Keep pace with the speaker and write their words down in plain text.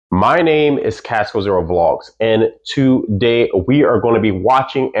My name is Casco0 Vlogs, and today we are going to be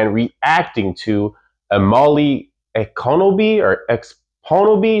watching and reacting to Amali Ekonobi or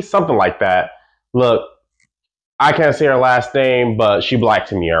Exponobi, something like that. Look, I can't say her last name, but she black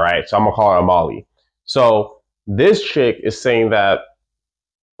to me, all right? So I'm going to call her Amali. So this chick is saying that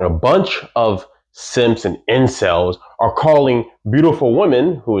a bunch of simps and incels are calling beautiful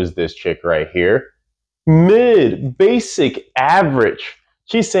women, who is this chick right here, mid, basic, average.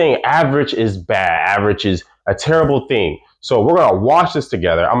 She's saying average is bad. Average is a terrible thing. So we're going to watch this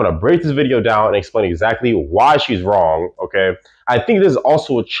together. I'm going to break this video down and explain exactly why she's wrong, okay? I think this is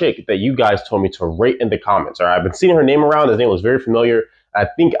also a chick that you guys told me to rate in the comments, all right? I've been seeing her name around. This name was very familiar. I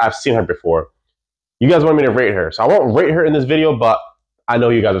think I've seen her before. You guys want me to rate her. So I won't rate her in this video, but I know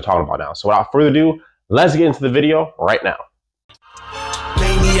you guys are talking about now. So without further ado, let's get into the video right now.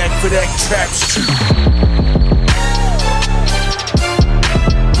 Maniac for that trap street.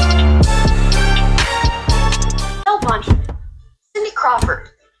 Bunch. Cindy Crawford,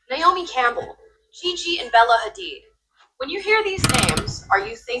 Naomi Campbell, Gigi and Bella Hadid. When you hear these names, are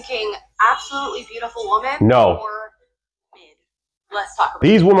you thinking absolutely beautiful woman? No. Or mid? Let's talk about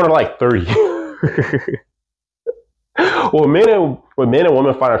these women are like 30. What men and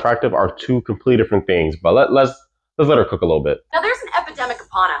women find attractive are two completely different things. But let's let her cook a little bit. Now there's an epidemic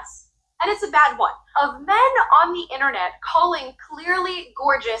upon us, and it's a bad one, of men on the internet calling clearly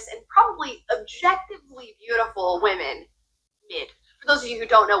gorgeous and probably objectively beautiful women mid. For those of you who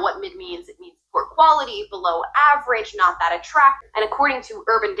don't know what mid means, it means poor quality, below average, not that attractive, and according to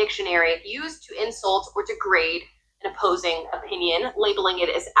Urban Dictionary, used to insult or degrade an opposing opinion, labeling it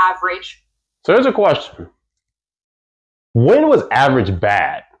as average. So here's a question. When was average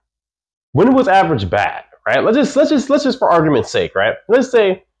bad? When was average bad, right? Let's just for argument's sake, right? Let's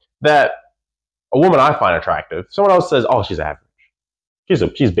say that a woman I find attractive, someone else says, oh, she's average.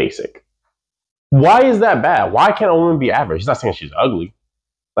 She's basic. Why is that bad? Why can't a woman be average? She's not saying she's ugly.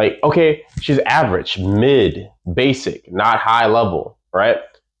 Like, okay, she's average, mid, basic, not high level, right?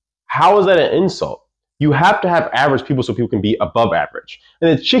 How is that an insult? You have to have average people so people can be above average.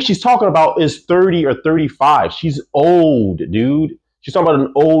 And the chick she's talking about is 30 or 35. She's old, dude. She's talking about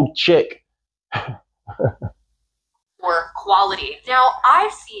an old chick. Or quality. Now, I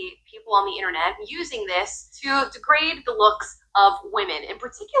see people on the internet using this to degrade the looks of women, and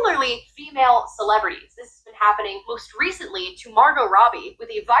particularly female celebrities. This has been happening most recently to Margot Robbie with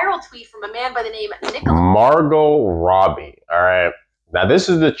a viral tweet from a man by the name Nicholas. Margot Robbie, all right? Now, this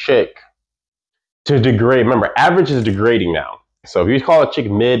is the chick to degrade. Remember, average is degrading now. So if you call a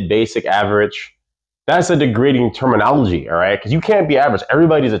chick mid, basic, average, that's a degrading terminology, all right? Because you can't be average.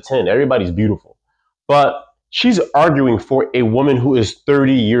 Everybody's a 10. Everybody's beautiful. But she's arguing for a woman who is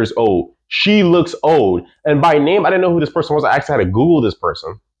 30 years old. She looks old. And by name, I didn't know who this person was. I actually had to Google this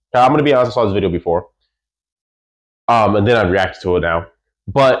person. Now, I'm going to be honest, I saw this video before. And then I reacted to it now.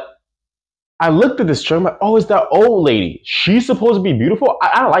 But I looked at this chick, I'm like, oh, it's that old lady. She's supposed to be beautiful.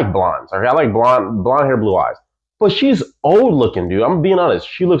 I like blondes. Okay? I like blonde hair, blue eyes. But she's old looking, dude. I'm being honest.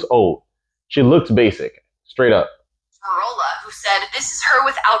 She looks old. She looks basic. Straight up. Carolla, who said, this is her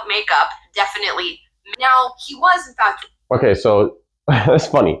without makeup. Definitely. Now, he was, in fact... Okay, so that's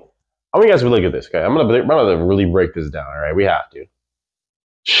funny. I want you guys to look at this, okay? I'm gonna really break this down, all right? We have to.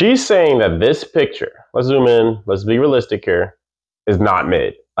 She's saying that this picture, let's zoom in, let's be realistic here, is not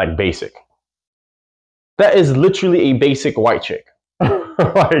mid, like basic. That is literally a basic white chick.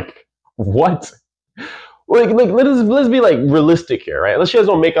 Like, what? Like let's be like realistic here, right? She has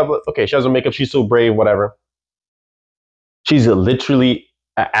no makeup. Okay, she has no makeup. She's so brave, whatever. She's literally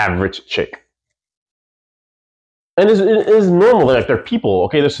an average chick. And it's normal. Like, they're people,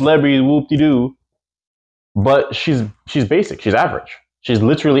 okay? They're celebrities, whoop-de-doo. But she's basic. She's average. She's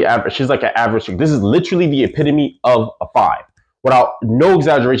literally average. She's like an average chick. This is literally the epitome of a 5. Without no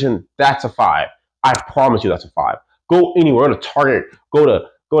exaggeration, that's a 5. I promise you that's a 5. Go anywhere, go to Target, go to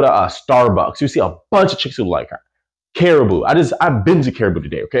Starbucks. You see a bunch of chicks who like her. Caribou. I've been to Caribou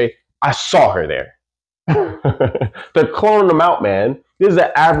today, okay? I saw her there. They're cloning them out, man. This is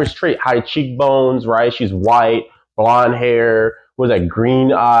an average trait. High cheekbones, right? She's white, blonde hair. What is that?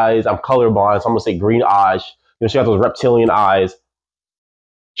 Green eyes. I'm colorblind, so I'm gonna say green eyes. You know, she got those reptilian eyes.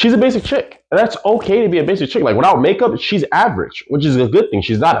 She's a basic chick, and that's okay to be a basic chick. Like, without makeup, she's average, which is a good thing.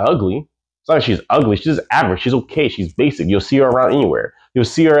 She's not ugly. It's not like she's ugly. She's just average. She's okay. She's basic. You'll see her around anywhere. You'll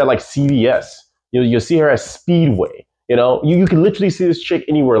see her at like CVS. You'll see her at Speedway. You know, you can literally see this chick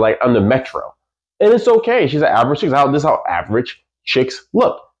anywhere, like on the metro. And it's okay. She's an average chick. This is how average chicks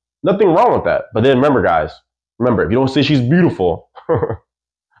look. Nothing wrong with that. But then remember, guys, if you don't say she's beautiful,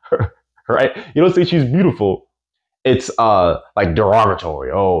 right? You don't say she's beautiful, it's like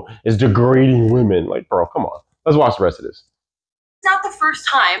derogatory. Oh, it's degrading women. Like, bro, come on. Let's watch the rest of this. It's not the first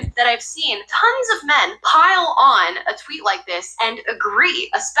time that I've seen tons of men pile on a tweet like this and agree,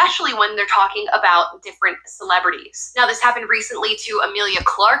 especially when they're talking about different celebrities. Now, this happened recently to Emilia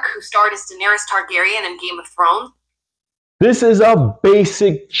Clarke, who starred as Daenerys Targaryen in Game of Thrones. This is a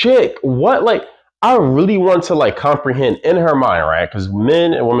basic chick. What, like, I really want to, like, comprehend in her mind, right? Because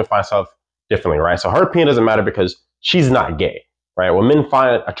men and women find stuff differently, right? So her opinion doesn't matter because she's not gay, right? When men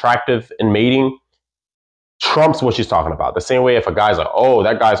find it attractive in mating, trumps what she's talking about. The same way if a guy's like, oh,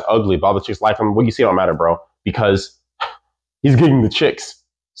 that guy's ugly, but all the chicks like him, what you see don't matter, bro, because he's getting the chicks.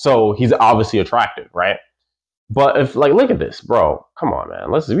 So he's obviously attractive, right? But if, like, look at this, bro. Come on,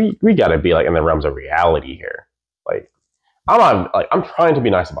 man. We gotta be like in the realms of reality here. Like, I'm trying to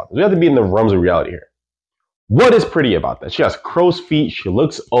be nice about this. We have to be in the realms of reality here. What is pretty about that? She has crow's feet. She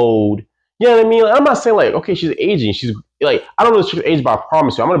looks old. You know what I mean? Like, I'm not saying like, okay, she's aging. She's like, I don't know if she's aged, but I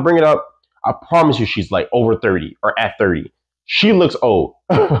promise you, I'm gonna bring it up. I promise you she's like over 30 or at 30. She looks old,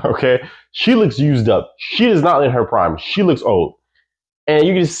 okay? She looks used up. She is not in her prime. She looks old. And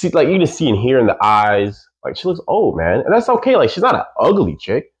you can just see, like, you can just see and hear in the eyes, like, she looks old, man. And that's okay. Like, she's not an ugly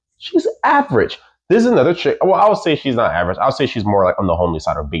chick. She's average. This is another chick. Well, I would say she's not average. I would say she's more like on the homely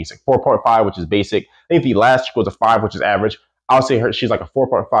side or basic. 4.5, which is basic. I think the last chick was a 5, which is average. I would say she's like a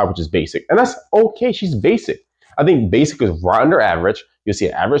 4.5, which is basic. And that's okay. She's basic. I think basic is right under average. You see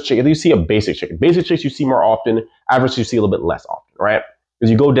an average chick, and you see a basic chick. Basic chicks you see more often. Average you see a little bit less often, right? Because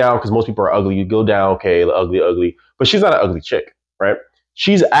you go down, because most people are ugly. You go down, okay, ugly. But she's not an ugly chick, right?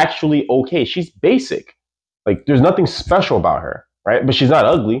 She's actually okay. She's basic. Like, there's nothing special about her, right? But she's not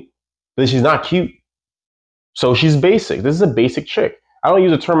ugly. But she's not cute. So she's basic. This is a basic chick. I don't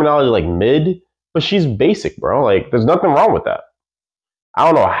use a terminology like mid, but she's basic, bro. Like, there's nothing wrong with that. I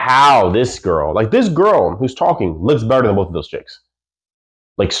don't know how this girl who's talking looks better than both of those chicks.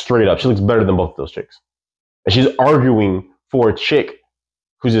 Like, straight up, she looks better than both of those chicks. And she's arguing for a chick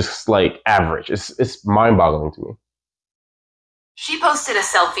who's just like average. It's mind-boggling to me. She posted a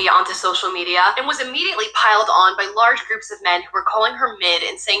selfie onto social media and was immediately piled on by large groups of men who were calling her mid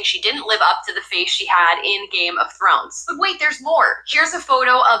and saying she didn't live up to the face she had in Game of Thrones. But wait, there's more. Here's a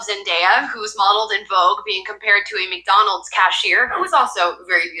photo of Zendaya, who's modeled in Vogue, being compared to a McDonald's cashier, who is also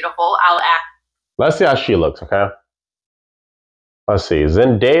very beautiful. Let's see how she looks, okay? Let's see.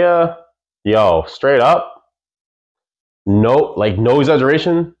 Zendaya, yo, straight up, no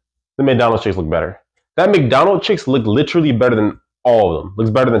exaggeration, the McDonald's chicks look better. That McDonald's chicks look literally better than all of them.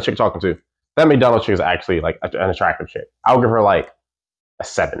 Looks better than chick talking to. That McDonald's chick is actually like an attractive chick. I'll give her like a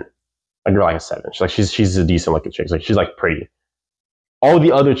 7. I'll give her like a 7. She's a decent looking chick. Like, she's like pretty. All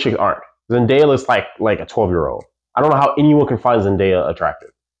the other chicks aren't. Zendaya looks like a 12-year-old. I don't know how anyone can find Zendaya attractive.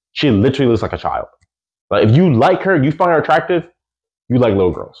 She literally looks like a child. Like, if you like her, you find her attractive, you like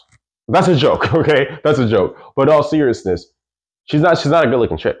little girls. That's a joke, okay? That's a joke. But in all seriousness, she's not a good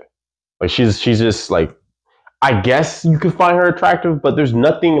looking chick. Like, she's just like, I guess you could find her attractive, but there's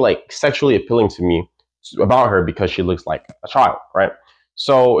nothing like sexually appealing to me about her because she looks like a child, right?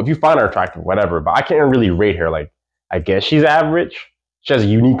 So if you find her attractive, whatever, but I can't really rate her. Like, I guess she's average. She has a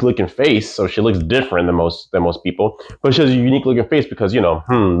unique looking face, so she looks different than most people. But she has a unique looking face because, you know,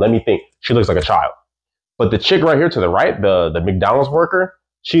 let me think. She looks like a child. But the chick right here to the right, the McDonald's worker,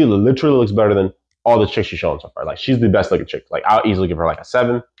 she literally looks better than all the chicks she's shown so far. Like, she's the best looking chick. Like, I'll easily give her like a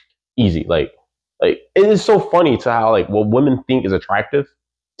 7. Easy. Like it is so funny to how, like, what women think is attractive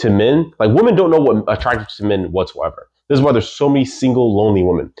to men. Like, women don't know what attractive to men whatsoever. This is why there's so many single, lonely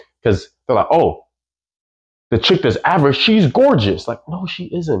women. Because they're like, oh, the chick that's average, she's gorgeous. Like, no, she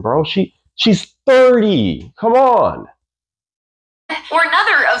isn't, bro. She's 30. Come on. Or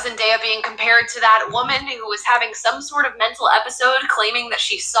another of Zendaya being compared to that woman who was having some sort of mental episode, claiming that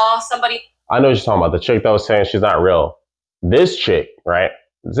she saw somebody. I know what you're talking about. The chick that was saying she's not real. This chick, right?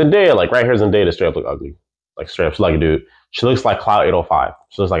 Zendaya, like right here, Zendaya straight up look ugly. Like, straight up, she's like a dude. She looks like Cloud 805.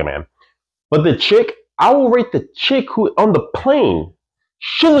 She looks like a man. But the chick, I will rate the chick who on the plane,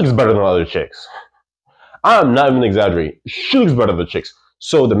 she looks better than other chicks. I'm not even exaggerating. She looks better than the chicks.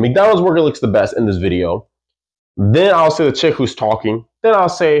 So the McDonald's worker looks the best in this video. Then I'll say the chick who's talking. Then I'll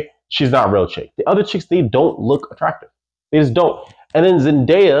say she's not a real chick. The other chicks, they don't look attractive. They just don't. And then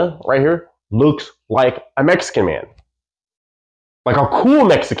Zendaya, right here, looks like a Mexican man. Like a cool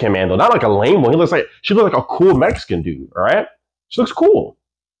Mexican man, though. Not like a lame one. She looks like a cool Mexican dude, all right? She looks cool,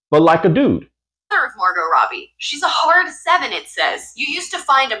 but like a dude. Of Margot Robbie. She's a hard 7, it says. You used to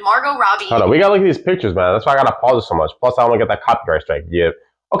find a Margot Robbie. Hold on, we gotta look at these pictures, man. That's why I gotta pause it so much. Plus, I don't want to get that copyright strike. Yeah.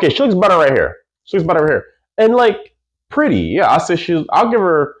 Okay, she looks better right here. She looks better right here. And like, pretty. Yeah, I'll say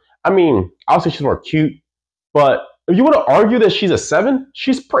I'll say she's more cute, but If you want to argue that she's a 7,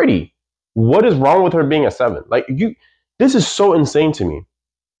 she's pretty. What is wrong with her being a 7? Like, this is so insane to me.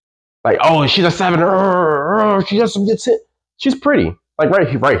 Like, oh, she's a 7. She has some good shit. She's pretty. Like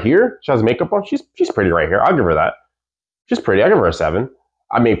right here, she has makeup on. She's pretty right here. I'll give her that. She's pretty. I give her a 7.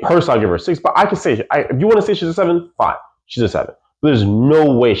 I mean, personally, I'll give her a 6. But I can say, if you want to say she's a 7, fine. She's a 7. But there's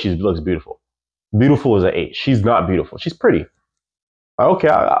no way she looks beautiful. Beautiful is an 8. She's not beautiful. She's pretty. Okay,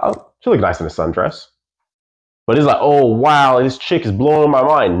 she looks nice in a sundress. But it's like, oh, wow, this chick is blowing my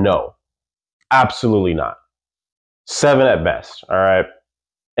mind. No, absolutely not. 7 at best, all right?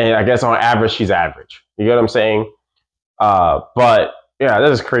 And I guess on average, she's average. You get what I'm saying? But, yeah,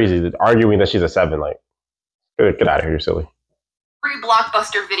 that is crazy. Arguing that she's a 7, like, get out of here, you're silly. Free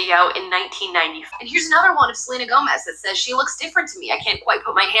blockbuster video in 1990. And here's another one of Selena Gomez that says she looks different to me. I can't quite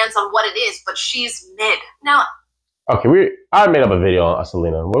put my hands on what it is, but she's mid. Now, okay, I made up a video on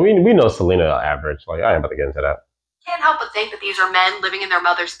Selena. Well, we know Selena average. Like, I ain't about to get into that. Can't help but think that these are men living in their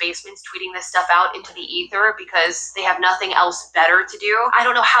mother's basements tweeting this stuff out into the ether because they have nothing else better to do. I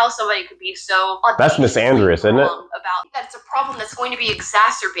don't know how somebody could be so That's Miss Andrews, isn't it? About that it's a problem that's going to be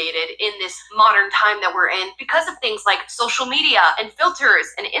exacerbated in this modern time that we're in because of things like social media and filters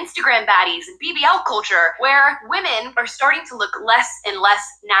and Instagram baddies and BBL culture, where women are starting to look less and less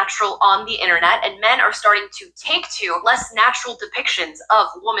natural on the internet and men are starting to take to less natural depictions of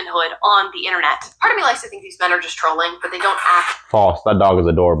womanhood on the internet. Part of me likes to think these men are just trolling, but they don't act. False. That dog is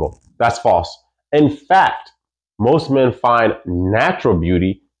adorable. That's false. In fact, most men find natural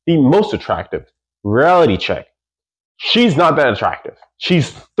beauty the most attractive. Reality check. She's not that attractive. She's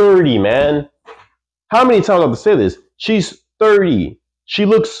 30, man. How many times I have to say this? She's 30. She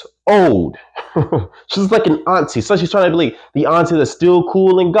looks old. She's like an auntie. So she's trying to be like the auntie that's still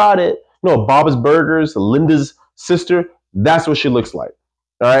cool and got it. You know, Bob's Burgers, Linda's sister. That's what she looks like.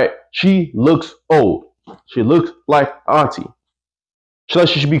 All right? She looks old. She looks like auntie. She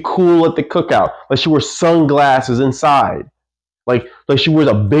should be cool at the cookout. Like she wears sunglasses inside. Like she wears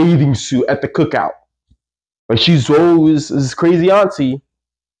a bathing suit at the cookout. Like she's always this crazy auntie.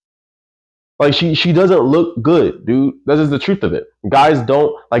 Like she doesn't look good, dude. That is the truth of it. Guys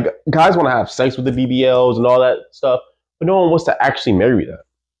want to have sex with the BBLs and all that stuff, but no one wants to actually marry that.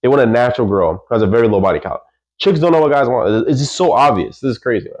 They want a natural girl who has a very low body count. Chicks don't know what guys want. It's just so obvious. This is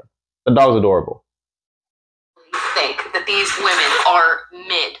crazy, man. The dog's adorable. Think that these women are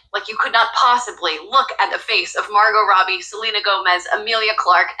mid. Like you could not possibly look at the face of Margot Robbie, Selena Gomez, Emilia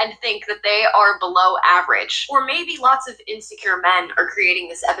Clarke and think that they are below average. Or maybe lots of insecure men are creating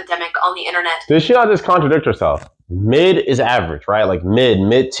this epidemic on the internet. Did she not just contradict herself? Mid is average, right? Like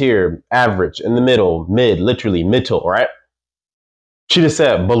mid-tier, average, in the middle, mid, literally middle, right? She just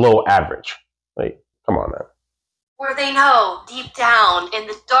said below average. Like, come on, man. Where they know deep down in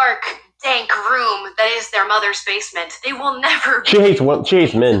the dark, dank room that is their mother's basement, they will never. She hates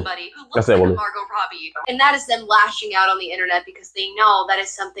men. Somebody who looks like Margot Robbie, and that is them lashing out on the internet because they know that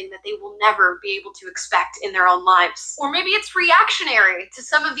is something that they will never be able to expect in their own lives. Or maybe it's reactionary to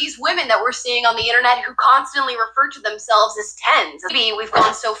some of these women that we're seeing on the internet who constantly refer to themselves as 10s. Maybe we've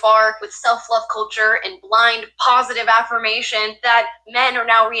gone so far with self-love culture and blind positive affirmation that men are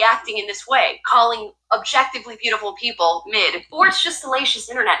now reacting in this way, calling objectively beautiful people mid. Or it's just salacious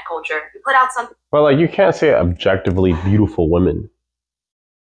internet culture. You put out something. Well, like, you can't say objectively beautiful women.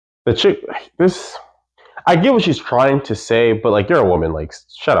 The chick, I get what she's trying to say, but like, you're a woman, like,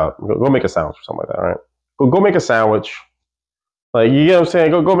 shut up. Go make a sandwich or something like that, all right? Go make a sandwich. Like, you get what I'm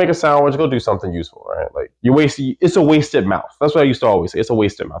saying? Go make a sandwich, go do something useful, right? Like, it's a wasted mouth. That's what I used to always say. It's a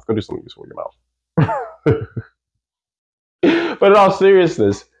wasted mouth. Go do something useful with your mouth. But in all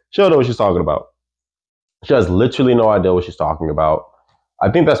seriousness, she don't know what she's talking about. She has literally no idea what she's talking about.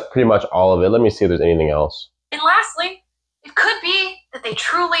 I think that's pretty much all of it. Let me see if there's anything else. And lastly, it could be that they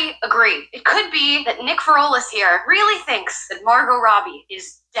truly agree. It could be that Nick Verolis here really thinks that Margot Robbie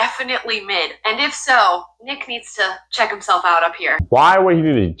is definitely mid. And if so, Nick needs to check himself out up here. Why would he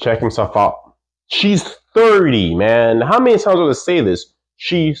need to check himself out? She's 30, man. How many times do I say this?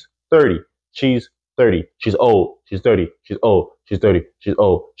 She's 30. She's 30. She's old. She's 30. She's old. She's 30. She's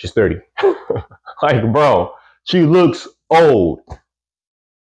old. She's 30. Like, bro, she looks old.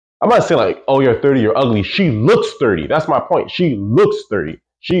 I'm not saying like, oh, you're 30, you're ugly. She looks 30. That's my point. She looks 30.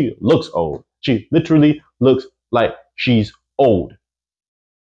 She looks old. She literally looks like she's old.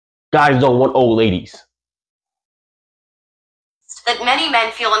 Guys don't want old ladies. that many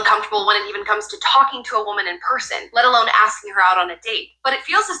men feel uncomfortable when it even comes to talking to a woman in person, let alone asking her out on a date. But it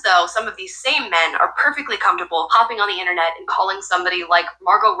feels as though some of these same men are perfectly comfortable hopping on the internet and calling somebody like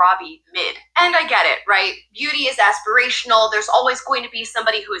Margot Robbie mid. And I get it, right? Beauty is aspirational. There's always going to be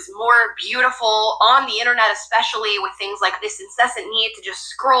somebody who is more beautiful on the internet, especially with things like this incessant need to just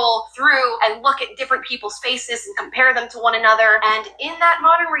scroll through and look at different people's faces and compare them to one another. And in that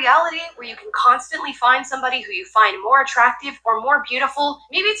modern reality where you can constantly find somebody who you find more attractive or more beautiful,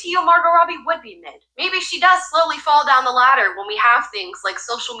 maybe to you Margot Robbie would be mid. Maybe she does slowly fall down the ladder when we have things like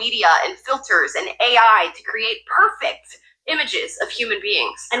social media and filters and AI to create perfect images of human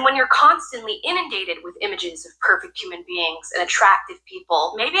beings. And when you're constantly inundated with images of perfect human beings and attractive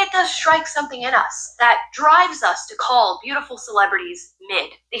people, maybe it does strike something in us that drives us to call beautiful celebrities mid.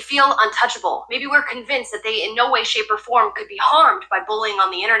 They feel untouchable. Maybe we're convinced that they in no way, shape, or form could be harmed by bullying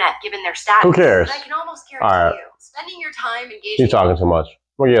on the internet given their status. Who cares? But I can almost guarantee you, spending your time engaging... You're talking too much.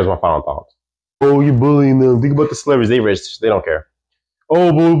 Well, here's my final thoughts. Oh, you're bullying them. Think about the celebrities. They rich. They don't care.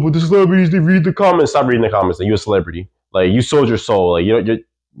 Oh, but the celebrities, they read the comments. Stop reading the comments. Like, you're a celebrity. Like, you sold your soul. Like,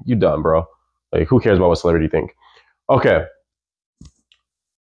 you're done, bro. Like, who cares about what celebrity think? Okay.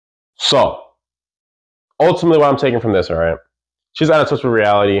 So, ultimately, what I'm taking from this, all right? She's out of touch with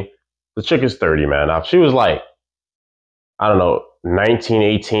reality. The chick is 30, man. Now, if she was like, I don't know, 19,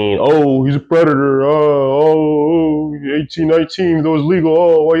 18. Oh, he's a predator. Oh, 18, 19. That was legal.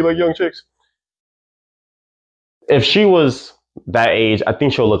 Oh, why you like young chicks? If she was that age, I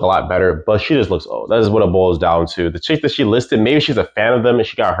think she'll look a lot better, but she just looks old. That is what it boils down to. The chick that she listed, maybe she's a fan of them and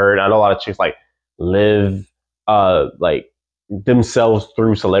she got hurt. I know a lot of chicks like live like themselves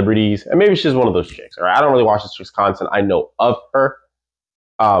through celebrities, and maybe she's one of those chicks. All right, I don't really watch this chick's content. I know of her.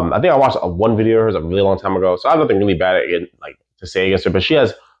 I think I watched one video of hers a really long time ago, so I have nothing really bad like to say against her. But she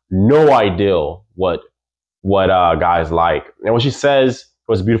has no idea what guys like, and when she says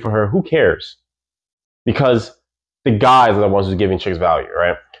what's beautiful for her, who cares? Because the guys are the ones who's giving chicks value,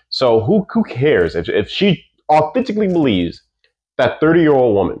 right? So who cares if she authentically believes that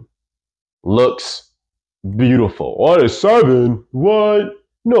 30-year-old woman looks beautiful? Oh, it's 7. What?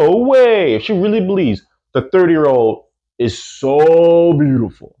 No way. If she really believes the 30-year-old is so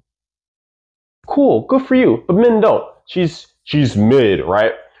beautiful, cool, good for you. But men don't. She's mid,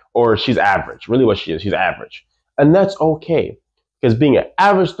 right? Or she's average. Really what she is, she's average. And that's okay. Because being an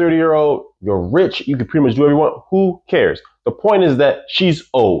average 30-year-old, you're rich, you can pretty much do whatever you want. Who cares? The point is that she's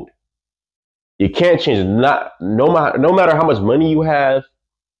old. You can't change it. No matter how much money you have,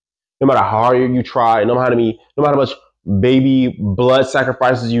 no matter how hard you try, no matter how much baby blood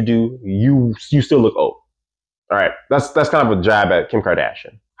sacrifices you do, you still look old. All right, that's kind of a jab at Kim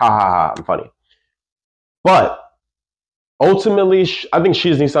Kardashian. Ha ha ha! I'm funny. But ultimately, I think she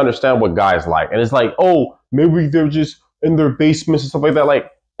just needs to understand what guys like, and it's like, oh, maybe they're just in their basements and stuff like that.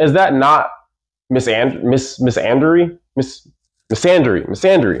 Like, is that not misandry? Is that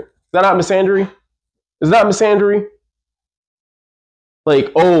not misandry? Is that misandry?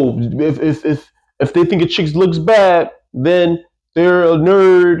 Like, oh, if they think a chick looks bad, then they're a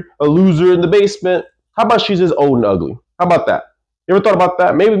nerd, a loser in the basement. How about she's just old and ugly? How about that? You ever thought about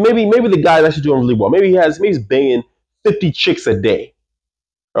that? Maybe the guy's actually doing really well. Maybe he's banging 50 chicks a day.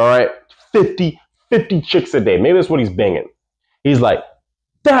 All right, 50 chicks a day. Maybe that's what he's banging. He's like,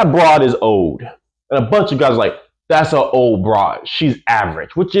 that broad is old. And a bunch of guys are like, that's an old broad. She's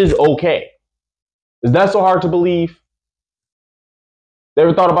average, which is okay. Is that so hard to believe? They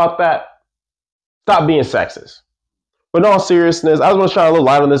ever thought about that? Stop being sexist. But in all seriousness, I just want to shine a little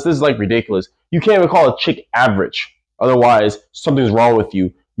light on this. This is like ridiculous. You can't even call a chick average. Otherwise, something's wrong with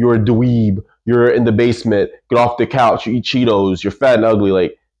you. You're a dweeb. You're in the basement. Get off the couch. You eat Cheetos. You're fat and ugly.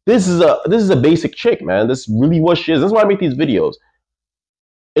 Like, this is a basic chick, man. This is really what she is. That's why I make these videos.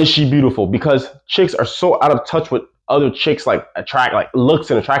 Is she beautiful? Because chicks are so out of touch with other chicks like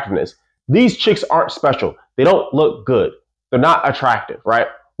looks and attractiveness. These chicks aren't special. They don't look good. They're not attractive, right?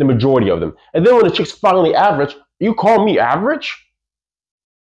 The majority of them. And then when the chick's finally average, you call me average?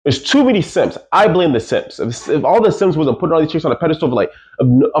 There's too many simps. I blame the simps. If all the simps wasn't putting all these chicks on a pedestal, but like,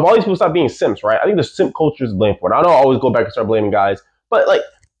 if all these people stop being simps, right? I think the simp culture is blamed for it. I don't always go back and start blaming guys, but like,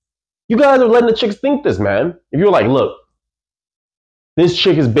 you guys are letting the chicks think this, man. If you're like, look, this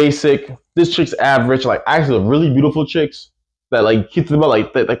chick is basic, this chick's average, like actually really beautiful chicks that like hit them up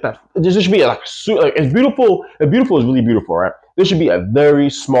like that. There should be like it's beautiful. If beautiful is really beautiful, right? There should be a very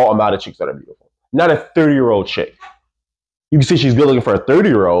small amount of chicks that are beautiful, not a 30-year-old chick. You can say she's good looking for a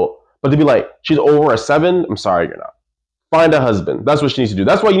 30-year-old, but to be like, she's over a 7, I'm sorry, you're not. Find a husband. That's what she needs to do.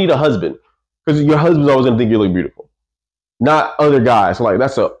 That's why you need a husband. Because your husband's always going to think you look beautiful. Not other guys. So like,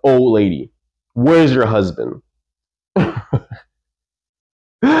 that's an old lady. Where's your husband?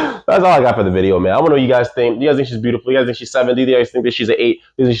 That's all I got for the video, man. I want to know what you guys think. Do you guys think she's beautiful? Do you guys think she's 7? Do you guys think that she's an 8? Do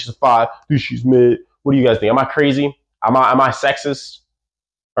you think she's a 5? Do you think she's mid? What do you guys think? Am I crazy? Am I sexist?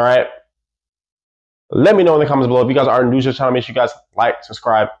 All right. Let me know in the comments below. If you guys are new to the channel, make sure you guys like,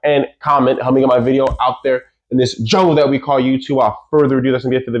 subscribe, and comment. Help me get my video out there in this jungle that we call YouTube. Without further ado, that's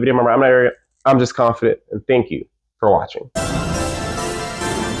gonna be it for the video. Remember, I'm just confident, and thank you for watching.